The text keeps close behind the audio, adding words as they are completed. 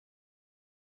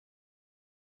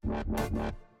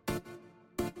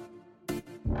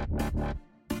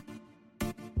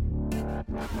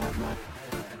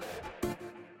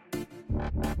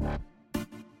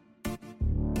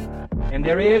And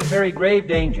there is very grave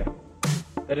danger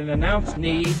that an announced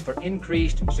need for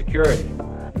increased security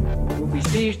will be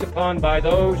seized upon by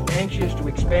those anxious to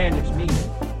expand its meaning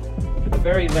to the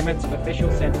very limits of official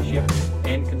censorship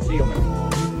and concealment.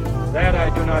 That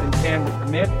I do not intend to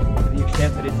permit to the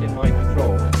extent that it's in my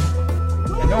control.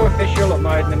 And no official of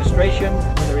my administration,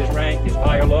 whether his rank is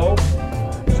high or low,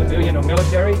 civilian or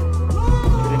military,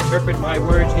 should interpret my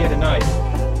words here tonight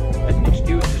as an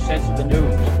excuse to censor the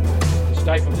news, to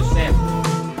stifle dissent,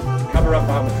 to cover up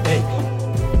our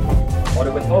mistakes, or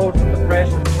to withhold from the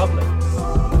press and public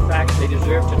the facts they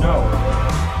deserve to know.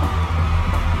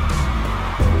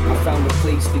 I found a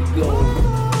place to go.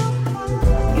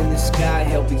 In the sky,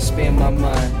 help expand my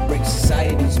mind. Break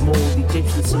society's mold.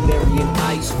 Egyptian Sumerian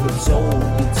ice flips old.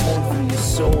 You're torn from your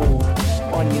soul.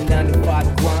 On your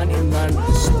 9-to-5 grind in line with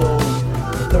the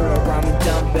stove. Throw a rhyming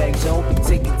down bags. Don't be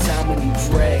taking time when you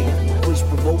drag. Push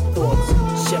provoke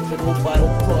thoughts. Shepherd hope I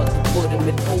don't plot to put him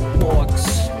in oak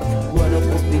blocks. Run up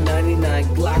with me 99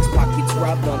 Glocks, pockets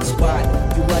robbed on spot.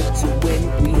 You like to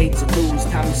win, we hate to lose.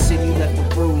 Time is city left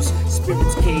a bruise.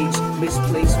 Spirits cage,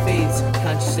 misplaced fades.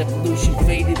 Conscious evolution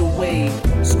faded away.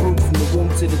 Screwed from the womb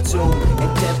to the tomb.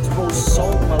 And death rolls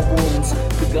salt my wounds.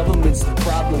 The government's the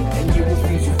problem, and you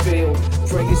refuse to fail.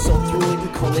 Drag yourself through it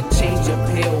and call it change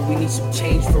uphill. We need some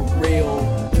change for real.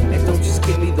 And don't just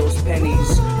give me those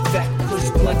pennies. Fat push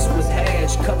blunts with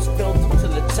hash. Cups filled to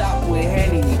the top with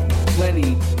Henny.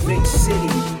 Plenty, big city,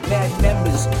 bad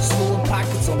members, swollen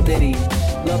pockets on Diddy.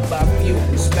 Loved by few,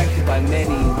 respected by many.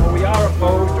 For we are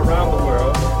opposed around the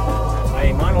world by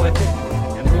a monolithic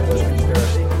and ruthless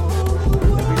conspiracy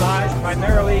that relies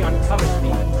primarily on covert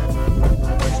means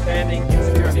for expanding its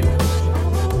sphere of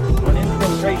influence, on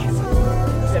infiltration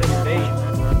instead of invasion,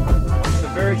 on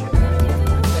subversion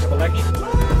instead of election,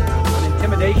 on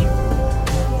intimidation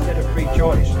instead of free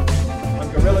choice, on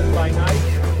guerrillas by night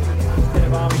instead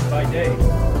of armies by day.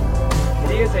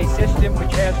 It is a system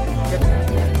which has conscripted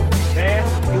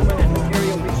vast human and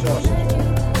material resources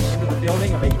into the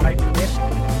building of a tightly knit,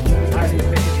 highly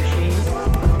efficient machine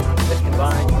that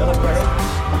combines military,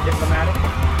 diplomatic,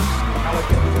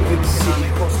 intelligence, city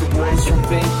across the walls from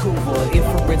Vancouver.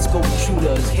 Infrared scope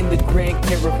shooters in the Grand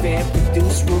Caravan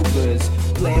produce Rugers.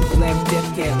 Blam blam,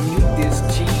 death can't mute this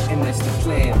G, and that's the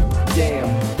plan. Damn.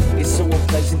 It's so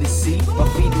unpleasant to see my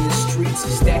feet in the streets,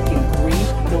 stacking green.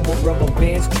 No more rubber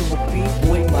bands to repeat,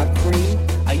 boy, my cream.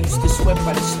 I used to sweat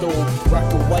by the stove,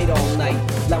 rockin' white all night.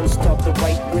 Lounge taught the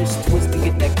right wrist, twisting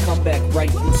it that comeback right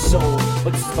in soul.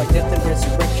 But it's by death and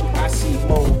resurrection I see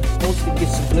more. Supposed to get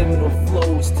subliminal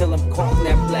flows till I'm caught in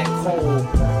that black hole.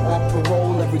 On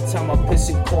parole every time I piss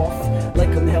and cough, like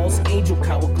I'm Hell's Angel,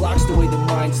 coward Glocks the way the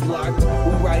mind's locked.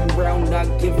 We riding around not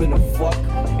giving a fuck.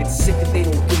 It's sick that they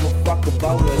don't give a fuck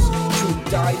about us.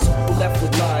 Truth dies, we're left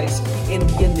with lies. In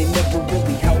the end, they never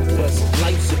really helped us.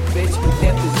 Life's a bitch, but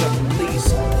death is a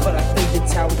release. But I think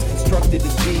that's how it's constructed to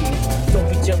be. Don't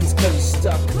be jealous cause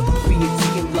you're stuck. Be a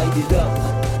G and light it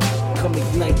up. Come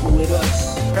ignite with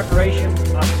us. Preparation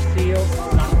are concealed,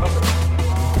 not public.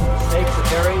 Mistakes are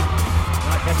buried,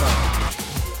 not headlined.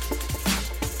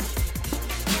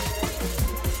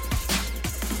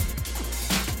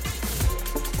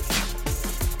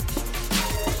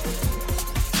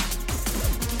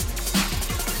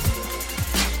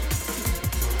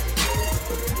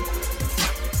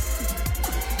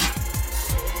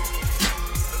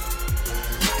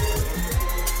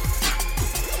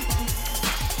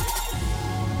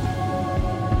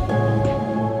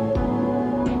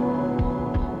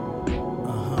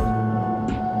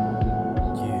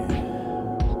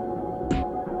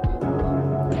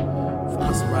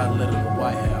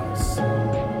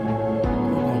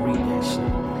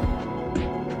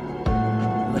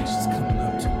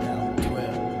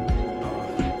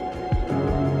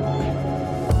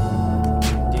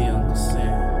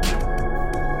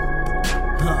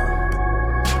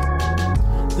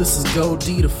 This is Go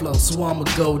D to flow, so I'ma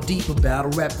go deep about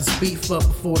it. Wrap this beef up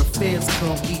before the feds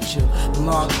come eat you.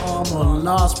 Long arm or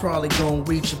law's probably gon'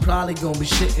 reach you. Probably gon' be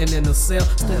shitting in a cell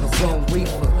instead of bone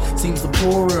reefer. Seems the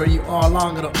poorer you are,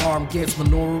 longer the arm gets.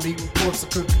 Minority reports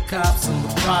of crooked cops and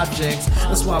the projects.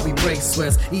 That's why we break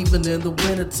sweats. Even in the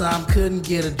wintertime, couldn't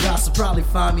get a job, so probably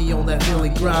find me on that hilly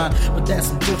grind. But that's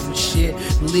some different shit.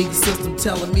 The legal system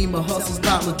telling me my hustle's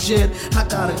not legit. I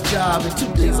got a job, in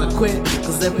 2 days I quit.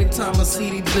 Cause every time I see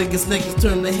these biggest niggas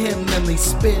turn their head and then they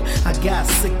spit, I got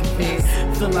sick of it,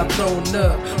 feel I'm thrown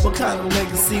up. What kind of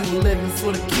legacy we living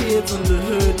for the kids in the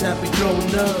hood that be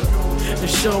growing up? And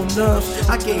sure enough,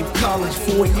 I gave college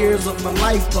 4 years of my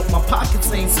life, but my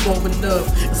pockets ain't small enough.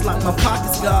 It's like my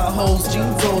pockets got holes,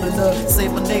 jeans old enough. Say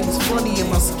my name was funny and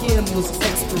my skin was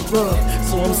extra rough.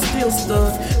 So I'm still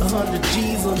stuck, 100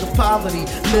 G's under poverty,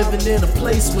 living in a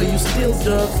place where you still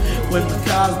duck. When the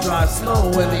cars drive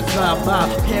slow, when they drive by,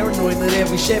 paranoid that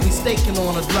every Chevy staking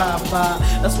on a drive-by.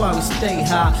 That's why we stay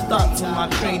high, thoughts on my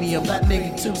cranium. That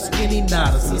nigga too skinny,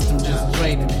 nah, the system just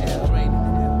draining him.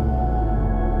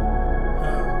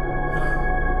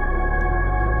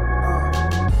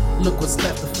 Look what's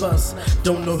left of us,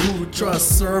 don't know who to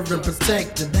trust, serve and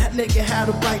protect, and that nigga had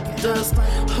a bite the dust.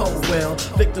 Oh well,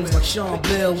 victims like Sean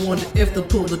Bell wonder if they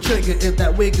pull the trigger, if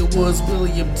that wigger was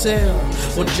William Tell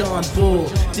or John Bull.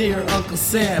 Dear Uncle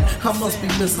Sam, I must be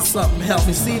missing something, help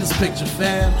me see this picture,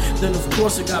 fam. Then of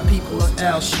course I got people like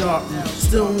Al Sharpton,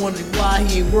 still wondering why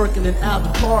he ain't working in our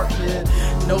department.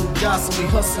 No gossip, we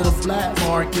hustle the black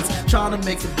markets, trying to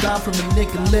make a dime from a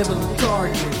nigga living the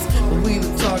targets. But we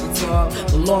the targets are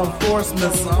the law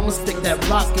enforcement, so I'ma stick that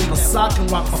rock in my sock and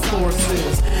rock my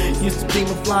forces. Used to dream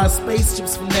of flying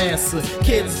spaceships from NASA,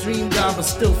 kids dream God but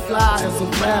still fly as a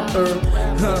rapper.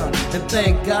 And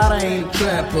thank God I ain't a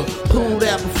trapper. Pulled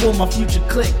out before my future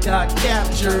clique got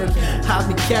captured. I've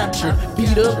been captured,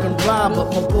 beat up and robbed,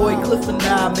 but my boy Cliff and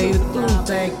I made it through,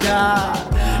 thank God.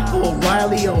 Oh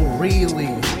Riley, oh really?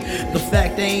 The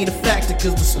fact they ain't a factor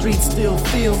cause the streets still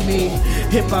feel me.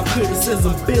 Hip-hop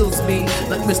criticism builds me.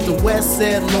 Like Mr. West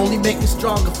said, it'll only make me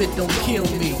stronger if it don't kill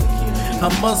me. I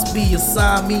must be a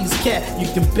Siamese cat, you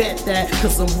can bet that,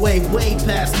 cause I'm way, way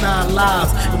past 9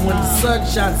 lives. And when the sun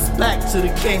shines back to the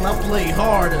game, I play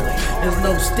harder. There's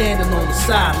no standing on the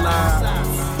sideline.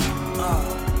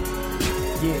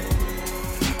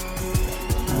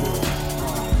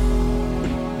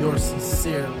 Yours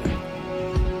sincerely,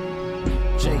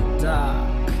 J.Doc.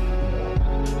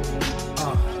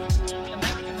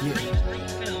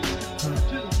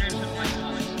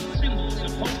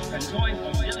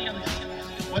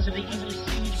 Was it the evil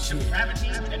seed of depravity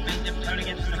that made them turn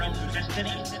against their own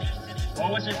destiny?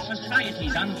 Or was it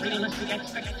society's unrealistic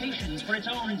expectations for its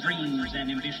own dreams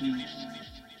and ambitions?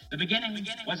 The beginning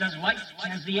was as light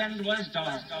as the end was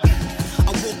dark.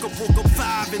 I woke up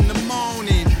 5 in the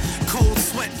morning. Cold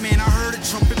sweat, man, I heard a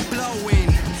trumpet blowing.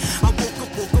 I woke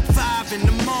up 5 in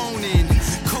the morning.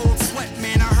 Cold sweat,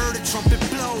 man, I heard a trumpet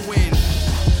blowing.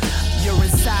 You're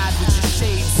inside with your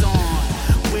shades on.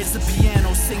 Where's the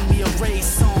piano? Sing me a race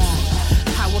song.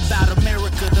 How about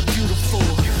America the beautiful?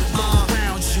 Look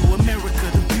around you, America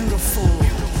the beautiful.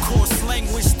 Coarse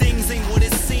language, things ain't what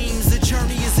it seems. The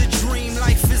journey is a dream,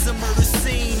 life is a murder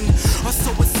scene. Or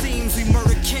so it seems, we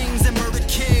murder kings and murder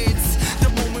kids. The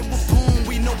moment we're born,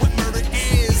 we know what murder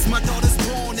is. My daughter's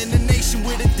born in a nation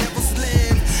where the devils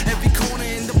live. Every corner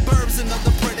in the burbs,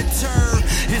 another predator.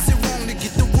 Is it wrong to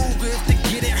get the Ruger if they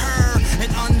get it her?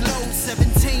 And unload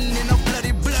 17 in a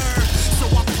bloody blur. So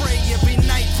I pray every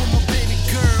night for my baby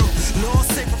girl. Lord,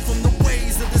 save her from the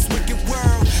ways of this wicked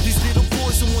world. These little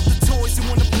boys who want the toys, who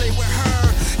wanna play with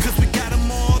her. Cause we got them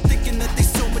all thinking that they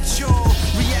so mature.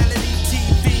 Reality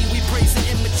TV, we praise the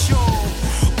immature.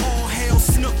 All hail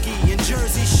Snooki and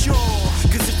Jersey Shore.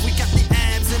 Cause if we got the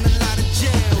abs and a lot of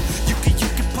jail, you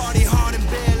can party hard and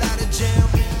bail out of jail.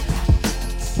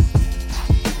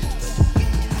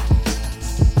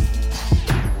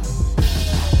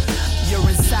 You're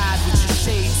inside with your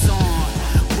shades on.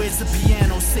 Where's the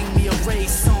piano? Sing me a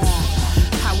race song.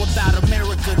 How about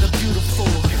America the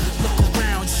beautiful? Look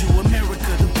around you,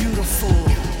 America the beautiful.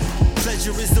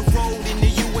 Pleasure is the road in the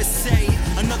USA.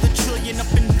 Another trillion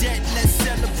up in debt, let's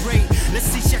celebrate. Let's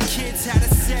teach our kids how to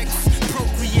sex,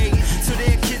 procreate, so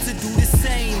their kids will do the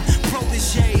same.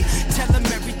 Protege, tell them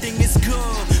everything is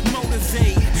good,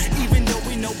 motivate. Even though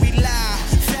we know we lie,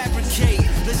 fabricate.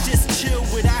 Let's just chill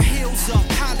with our heels up,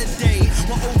 holiday.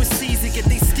 While overseas they get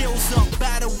their skills up.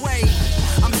 By the way,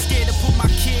 I'm scared to put my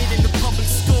kid in the public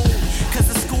school, cause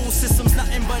the school system's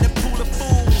nothing but a pool of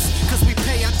fools. Cause we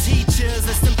pay our teachers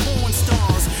less than porn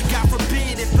stars. God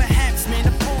forbid if perhaps, man,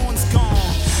 the porn's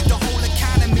gone. The whole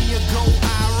economy will go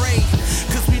irate.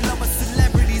 Cause we love our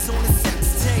celebrities on the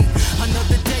sex tape.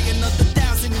 Another day, another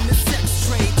 1,000 in the sex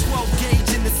trade. 12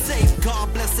 gauge in the safe, God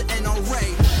bless the NRA.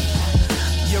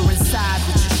 You're inside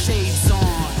with your shades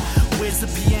on. Where's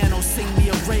the piano? Sing me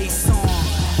a race song.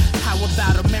 How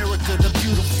about America the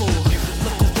beautiful?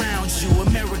 Look around you,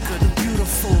 America the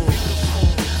beautiful.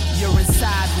 You're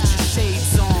inside with your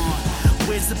shades on.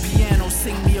 Where's the piano?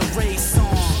 Sing me a race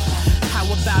song. How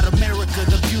about America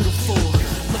the beautiful?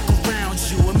 Look around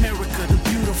you, America the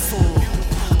beautiful.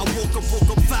 I woke up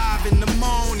 5 in the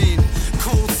morning.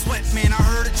 Cold sweat, man, I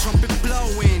heard a trumpet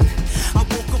blowing. I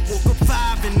woke up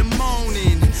 5 in the morning.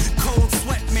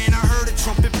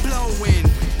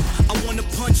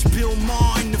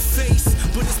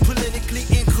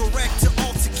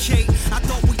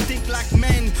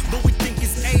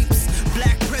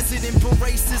 but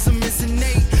racism is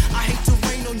innate. I hate to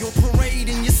rain on your parade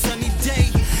in your sunny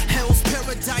day. Hell's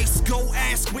paradise, go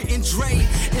ask Wit and Dre.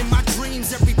 In my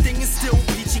dreams, everything is still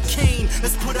peachy keen.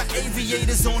 Let's put our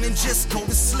aviators on and just go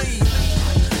to sleep.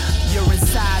 You're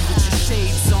inside with your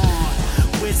shades on.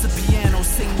 Where's the piano?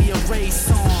 Sing me a race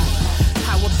song.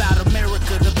 How about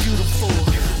America the beautiful?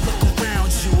 Look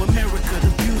around you, America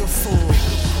the beautiful.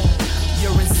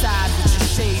 You're inside with your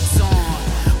shades on.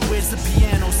 Where's the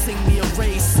piano? Sing me a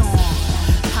race song.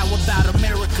 How about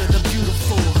America the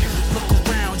beautiful? Look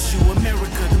around you,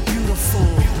 America the beautiful.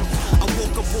 I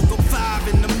woke up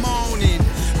 5 in the morning.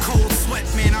 Cold sweat,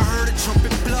 man, I heard a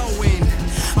trumpet blowing.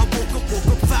 I woke up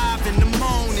 5 in the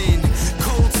morning.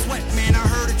 Cold sweat, man, I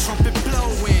heard a trumpet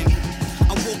blowing.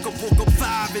 I woke up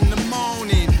 5 in the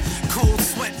morning. Cold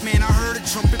sweat, man, I heard a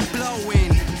trumpet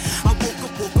blowing. I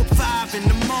woke up 5 in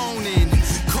the morning.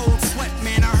 Cold sweat,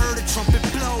 man, I heard a trumpet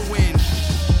blowing.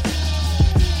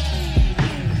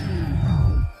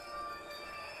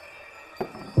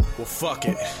 Well, fuck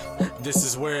it. This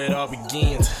is where it all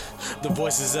begins. The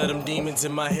voices of them demons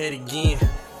in my head again.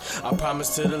 I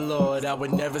promised to the Lord I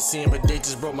would never see him, but they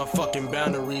just broke my fucking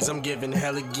boundaries. I'm giving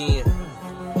hell again.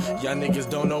 Y'all niggas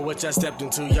don't know what y'all stepped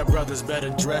into. Y'all brothers better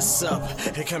dress up.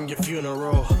 Here come your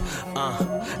funeral.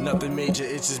 Nothing major,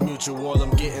 it's just mutual.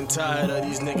 I'm getting tired of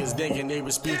these niggas thinking they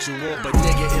was spiritual, but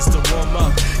nigga, it's to warm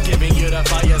up. Giving you the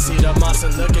fire, see the monster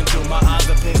looking through my eyes,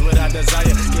 the pins without desire.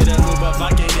 Get a loop up, I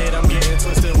get it, I'm getting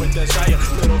twisted with the shire.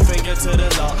 Little finger to the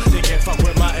law, they can't fuck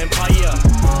with my empire.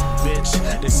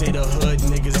 Bitch, they say the hood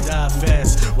niggas die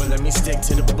fast. Well, let me stick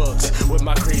to the books with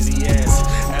my crazy ass.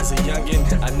 As a youngin',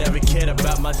 I never cared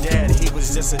about my dad, he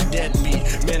was just a deadbeat.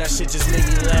 Man, that shit just made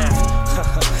me laugh.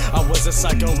 I was a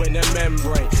psycho in the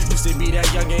membrane. Used to be that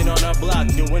youngin' on a block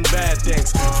doing bad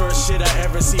things. First shit I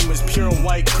ever seen was pure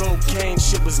white cocaine.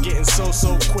 Shit was getting so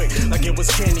quick, like it was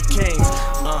candy canes.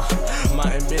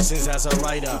 My ambitions as a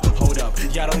writer. Hold up,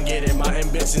 y'all don't get it. My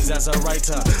ambitions as a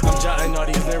writer. I'm jotting all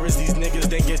these lyrics, these niggas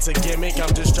think it's a gimmick.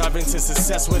 I'm just driving to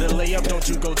success with a layup. Don't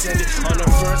you go tend it on a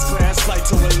first class flight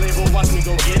to a label. Watch me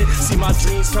go get it. See my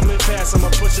dreams coming fast. I'ma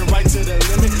push it right to the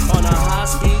limit. On a high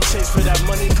speed chase for that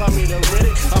money, call me the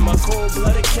Riddick. I'm a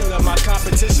cold-blooded killer, my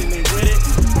competition, they with it.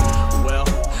 Well,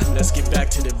 let's get back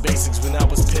to the basics. When I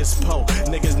was pissed po,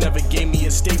 niggas never gave me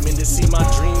a statement to see my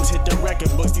dreams hit the record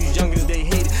books. These youngins, they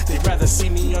hate it. They'd rather see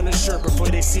me on the shirt before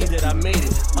they see that I made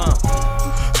it.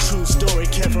 True story,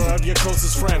 careful of your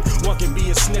closest friend. One can be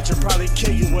a snitch or probably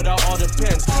kill you without all the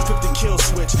pens. Flip the kill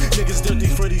switch, niggas dirty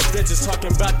for these bitches.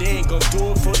 Talking about they ain't gon'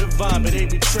 do it for the vibe, but they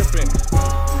be tripping.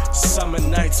 Summer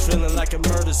nights feeling like a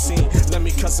murder scene. Let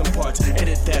me cut some parts,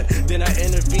 edit that, then I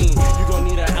intervene. You gon'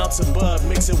 need an ounce of bud,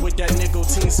 mix it with that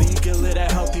nicotine so you can live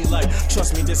that healthy life.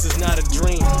 Trust me, this is not a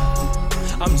dream.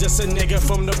 I'm just a nigga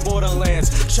from the borderlands,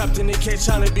 trapped in the cage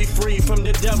trying to be free from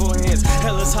the devil hands.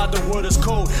 Hell is hot, the world is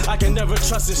cold, I can never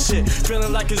trust this shit.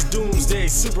 Feeling like it's doomsday,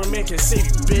 Superman can save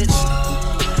you, bitch.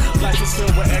 Life is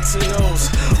filled with X and O's.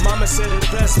 Mama said it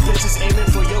best, bitches aiming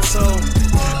for your soul.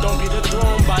 Don't be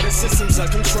dethroned by the systems of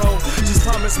control. Just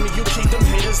promise me you keep them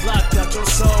haters locked out your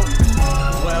soul.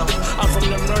 Well, I'm from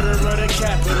the murder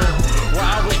capital, where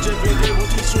I was driven, they will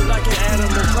teach you like an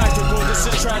animal. Practical, this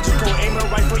is tragical. Aiming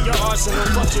right for your arsenal.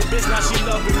 Fuck your bitch, now she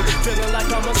loving me. Feeling like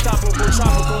I'm unstoppable,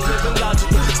 tropical, living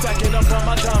logical. Stacking up on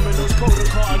my dominoes,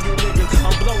 protocol, are you niggas?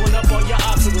 I'm blowing up all your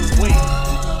obstacles, wait.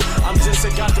 I'm just a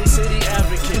Gotham City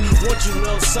advocate. Want you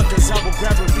little suckers, I will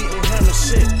grab a beat and hammer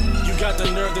shit. You got the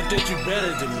nerve to think you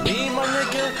better than me, my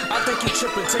nigga? I think you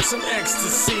trippin', take some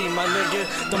ecstasy, my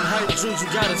nigga. Them hype dreams you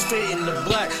got is fading to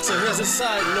black. So here's a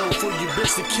side note for you,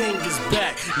 bitch, the king is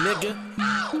back, nigga.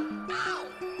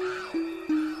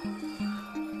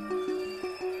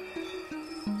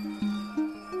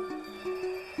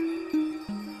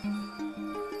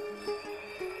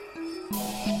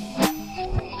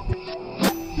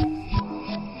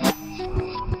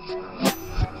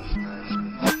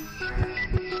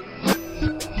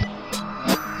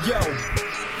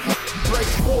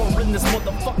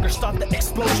 Stop the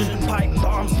explosion, pipe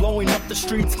bombs blowing up the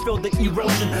streets, feel the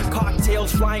erosion,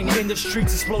 cocktails flying in the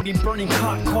streets, exploding, burning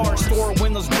cop cars, store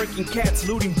windows, breaking cats,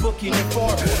 looting, booking and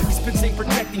far. These bitches ain't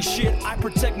protecting shit, I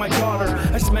protect my daughter.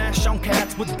 I smash on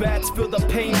cats with bats, feel the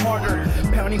pain harder.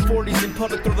 Pounding 40s in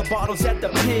public, throw the bottles at the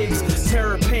pigs.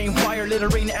 Terror, pain, fire,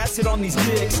 littering acid on these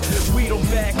dicks. We don't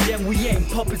back them, we ain't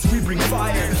puppets, we bring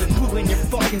fire. Pulling your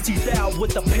fucking teeth out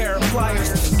with a pair of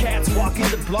pliers. Cats walking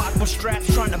the block with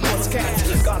straps trying to bust cats.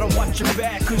 flats. Gotta watch your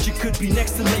back, cause you could be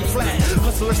next to lay flat.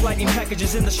 Hustlers lighting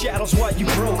packages in the shadows while you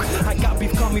broke. I got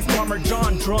beef, call me Farmer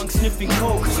John, drunk, sniffing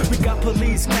coke. We got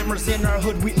police cameras in our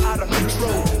hood, we out of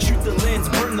control. Shoot the lens,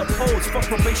 burn the poles, fuck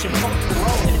probation, fuck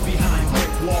parole. And behind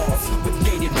brick walls, with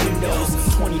gated windows,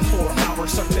 24-hour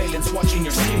surveillance watching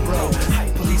your skin grow.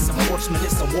 High police enforcement,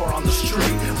 it's a war on the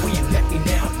street. We ain't backing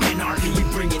down, anarchy, we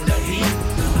bringing the heat.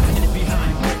 And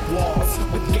behind brick walls,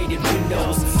 with gated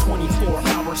windows,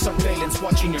 24-hour surveillance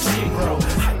watching your skin grow.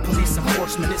 High police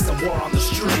enforcement, it's a war on the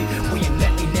street. We ain't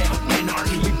backing down,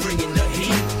 anarchy, we bringing the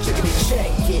heat.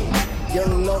 Check it. You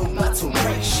don't know about to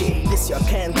wreck shit. This y'all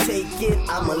can't take it,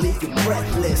 I'ma leave you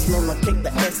breathless. No, no, take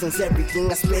the essence, everything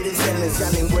I spit is endless.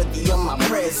 Y'all ain't worthy of my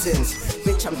presence.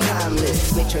 Bitch, I'm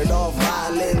timeless. Natured all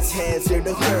violence, hands here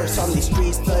to curse. On these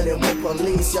streets, flooded with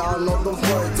police. Y'all know the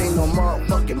words, ain't no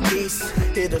motherfucking peace.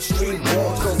 Hit a street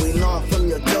wall going on from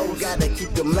your door. Gotta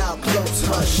keep your mouth closed,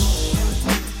 hush.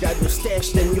 Got your stash,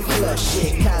 then you flush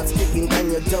it. Cops kicking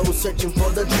down your door, searching for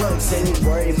the drugs. Ain't you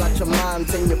worried about your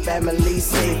moms and your family's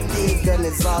safety? Gun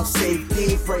is off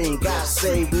safety, praying God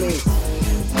save me.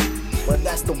 Well,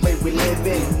 that's the way we live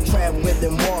in. Trap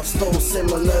within walls, stole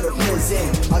similar to prison.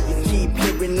 All you keep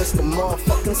hearing is the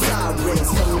motherfucking sirens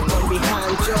coming from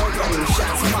behind you, running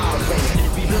shots firing.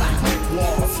 Behind brick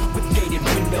walls, with gated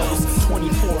windows,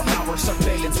 24-hour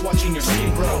surveillance watching your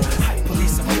skin grow. High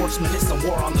police enforcement, it's a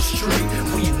war on the street.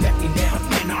 We ain't backing down,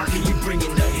 anarchy, we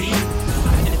bringing the heat.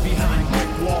 And behind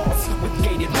brick walls, with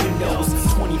gated windows,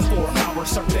 24-hour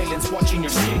surveillance watching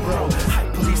your skin grow. High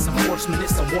police enforcement,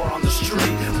 it's a war on the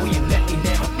street. We ain't backing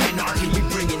down, anarchy, we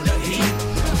bringing the heat.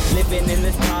 Living in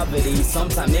this poverty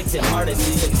sometimes makes it hard to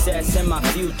see success in my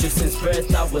future. Since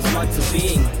birth I was meant to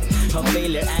be a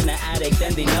failure and an addict,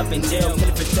 ending up in jail.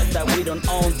 Killing for stuff that we don't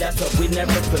own, that's what we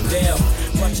never prevail.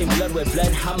 Watching blood with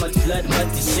blood, how much blood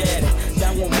must you shed?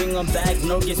 That won't bring them back,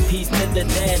 nor gives peace to the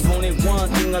dead. Only one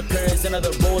thing occurs,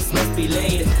 another roles must be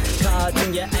laid. Caught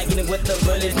in your agony with the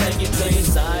bullets that you train.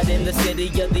 Inside in the city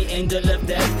of the angel of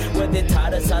death, where they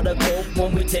taught us how to cope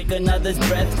when we take another's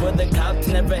breath. Where the cops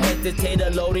never hesitate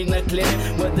to loading a clip.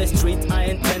 Where the streets are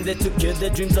intended to kill the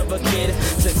dreams of a kid.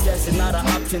 Success is not an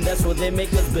option, that's what they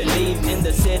make us believe. In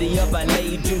the city of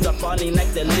LA, dreams are falling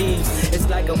like the leaves. It's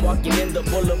like I'm walking in the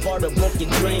boulevard of broken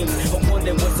dreams. But one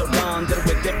day we're surrounded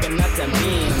with different nuts and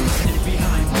beams. And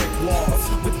behind brick walls,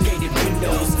 with gated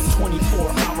windows,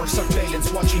 24-hour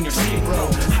surveillance watching your skin grow.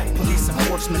 High police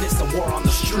enforcement, it's a war on the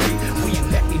street. We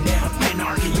ain't backing down,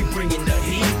 anarchy, we bringing the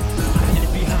heat. And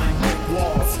behind brick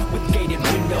walls, with gated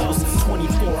windows,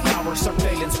 24-hour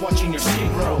surveillance watching your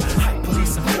skin grow. High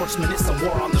police enforcement, it's a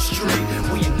war on the street.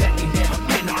 We ain't backing down,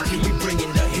 anarchy, we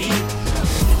bringing the heat.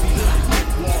 Behind brick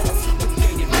walls, with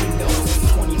gated windows,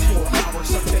 24-hour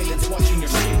surveillance watching your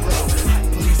skin grow. High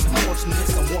police enforcement,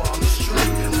 it's a war on the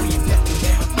street. We ain't backing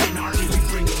down, anarchy, we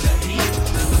bringing the heat.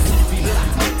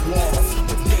 Behind brick walls,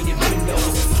 with gated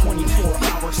windows,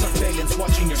 24-hour surveillance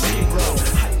watching your skin grow.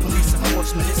 High police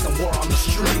enforcement, it's a war on the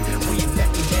street. We ain't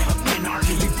backing down,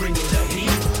 anarchy, we bringing the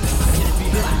heat.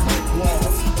 Behind brick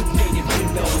walls, with gated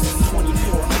windows,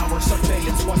 24-hour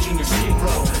surveillance watching your skin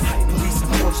grow. High police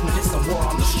enforcement, it's a war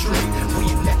on the street.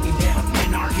 We ain't backing down,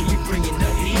 anarchy, we bringing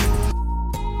the heat.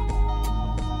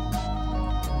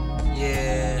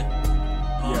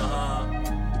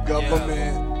 The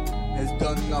government has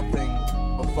done nothing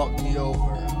but fuck me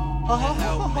over.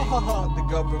 The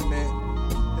government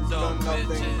has done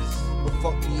nothing but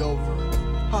fuck me over.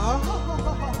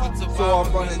 So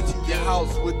I'm running to your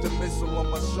house with the missile on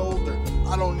my shoulder.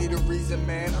 I don't need a reason,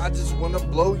 man, I just wanna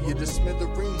blow you to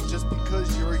smithereens. Just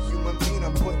because you're a human being,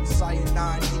 I'm putting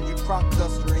cyanide in your crop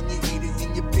duster and you eat it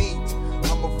in your beans.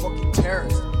 I'm a fucking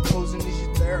terrorist, posing as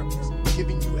your therapist,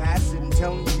 giving you acid and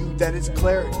telling you that it's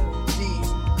clarity.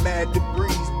 These mad debris,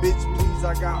 bitch, please,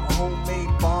 I got homemade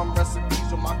bomb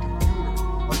recipes on my computer.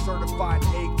 A certified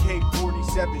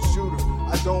AK-47 shooter.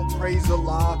 I don't praise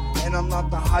Allah, and I'm not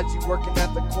the Haji working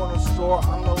at the corner store.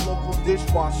 I'm the local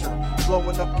dishwasher,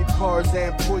 blowing up your cars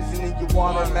and poisoning your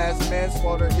water. Mass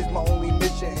manslaughter is my only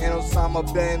mission, and Osama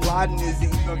bin Laden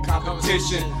isn't even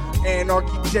competition.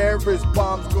 Anarchy terrorists,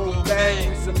 bombs go bang.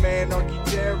 We some anarchy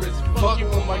terrorists, fucking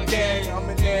with my gang. I'm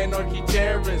an anarchy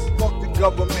terrorist, fuck the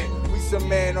government. We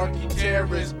some anarchy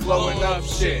terrorists, blowing up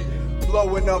shit,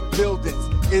 blowing up buildings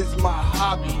is my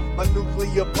hobby. My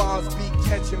nuclear bombs be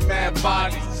catching mad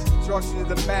bodies, destruction of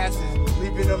the masses,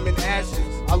 leaving them in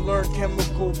ashes. I learned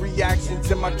chemical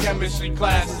reactions in my chemistry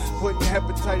classes, putting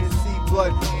hepatitis C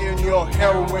blood in your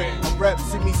heroin. I rep,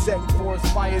 see me setting forest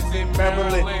fires in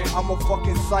Maryland. I'm a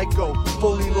fucking psycho,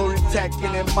 fully loaded tech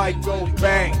and it might go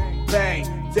bang, bang.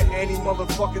 to any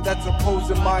motherfucker that's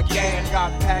opposing my gang.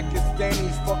 Got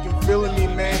Pakistanis fucking feeling me,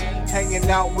 man. Hanging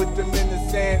out with them in the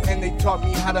sand, and they taught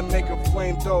me how to make a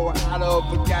flamethrower out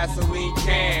of a gasoline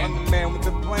can. I'm the man with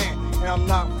the plan, and I'm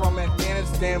not from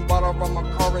Afghanistan, but I'll run my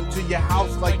car into your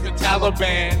house like the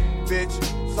Taliban. Bitch,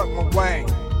 suck my wang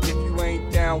if you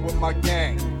ain't down with my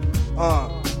gang.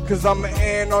 Cause I'm an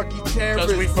anarchy terrorist.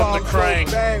 Cause we from the crank.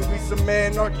 Bang, we some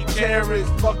anarchy terrorists.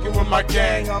 Fucking with my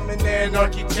gang, I'm an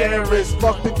anarchy terrorist.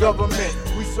 Fuck the government,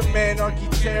 we some anarchy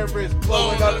terrorists.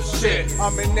 Blowing up shit,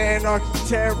 I'm an anarchy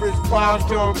terrorist. Bombs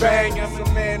don't bang, I'm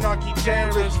an anarchy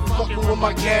terrorist. Fucking with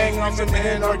my gang, I'm an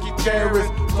anarchy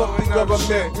terrorist. Fuck the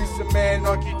government, we some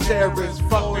anarchy terrorists.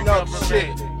 Fucking up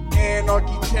shit.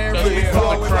 Anarchy terrorists, we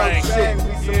from the crank. We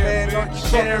some anarchy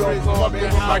terrorists. Fucking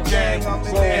with my gang, I'm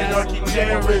an anarchy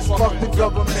terrorist. Fuck the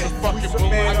government, we some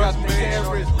anarchy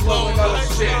terrorists. Blowing up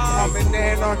shit, I'm an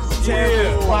anarchy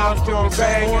terrorist. Bombs don't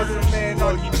bang, I'm an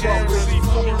anarchy terrorist.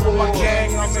 Fucking with my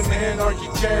gang, I'm an anarchy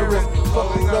terrorist.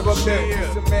 Fuck the government,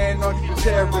 we some anarchy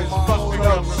terrorists. Fucking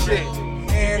up shit.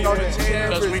 Anarchy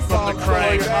terrorists, cause we from the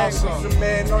crank. Some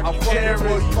anarchy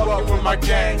terrorists, fucking with my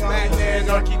gang. I'm an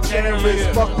anarchy terrorist.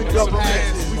 Fuck the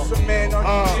government. We some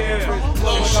anarchy terrorists.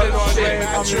 Blowing shit on shit.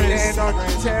 I'm an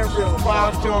anarchy terrorist.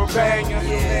 Bombs don't bang. I'm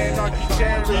an anarchy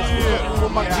terrorist. Fucking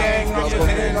with my gang. I'm an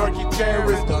anarchy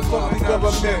terrorist. Fuck the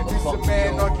government. We some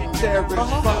anarchy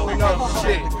terrorists. Fucking up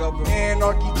shit.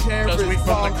 Anarchy terrorists. Cause we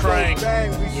from the crank. We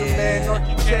some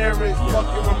anarchy terrorists.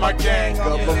 Fucking with my gang.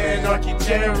 I'm an anarchy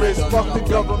terrorist. Fuck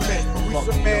the government, we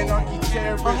some anarchy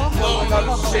terrorists, blowing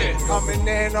up shit. I'm an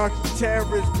anarchy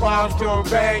terrorist, bombs don't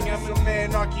bang. I'm an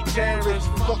anarchy terrorist,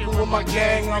 fucking with my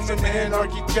gang. I'm an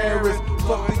anarchy terrorist,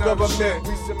 fuck the government.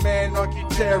 We some anarchy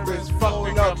terrorists,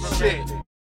 fucking up shit.